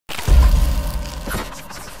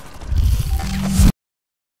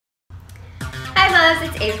loves,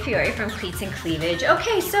 it's Ace Peoria from Cleats and Cleavage.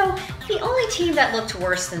 Okay, so the only team that looked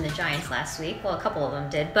worse than the Giants last week, well, a couple of them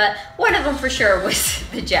did, but one of them for sure was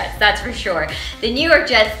the Jets, that's for sure. The New York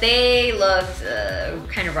Jets, they looked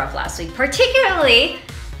kind of rough last week, particularly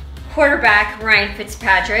quarterback Ryan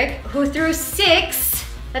Fitzpatrick, who threw 6,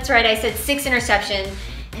 that's right, I said 6 interceptions,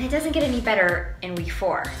 and it doesn't get any better in week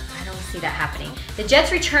 4. I don't see that happening. The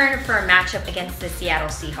Jets return for a matchup against the Seattle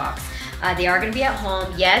Seahawks. They are going to be at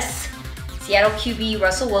home. Yes, Seattle QB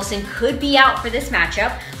Russell Wilson could be out for this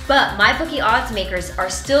matchup, but MyBookie odds makers are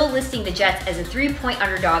still listing the Jets as a 3-point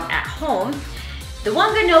underdog at home. The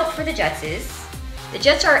one good note for the Jets is the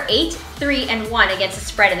Jets are 8-3-1 against the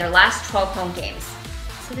spread in their last 12 home games.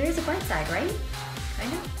 So there is a bright side, right?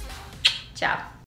 Kind of. Ciao.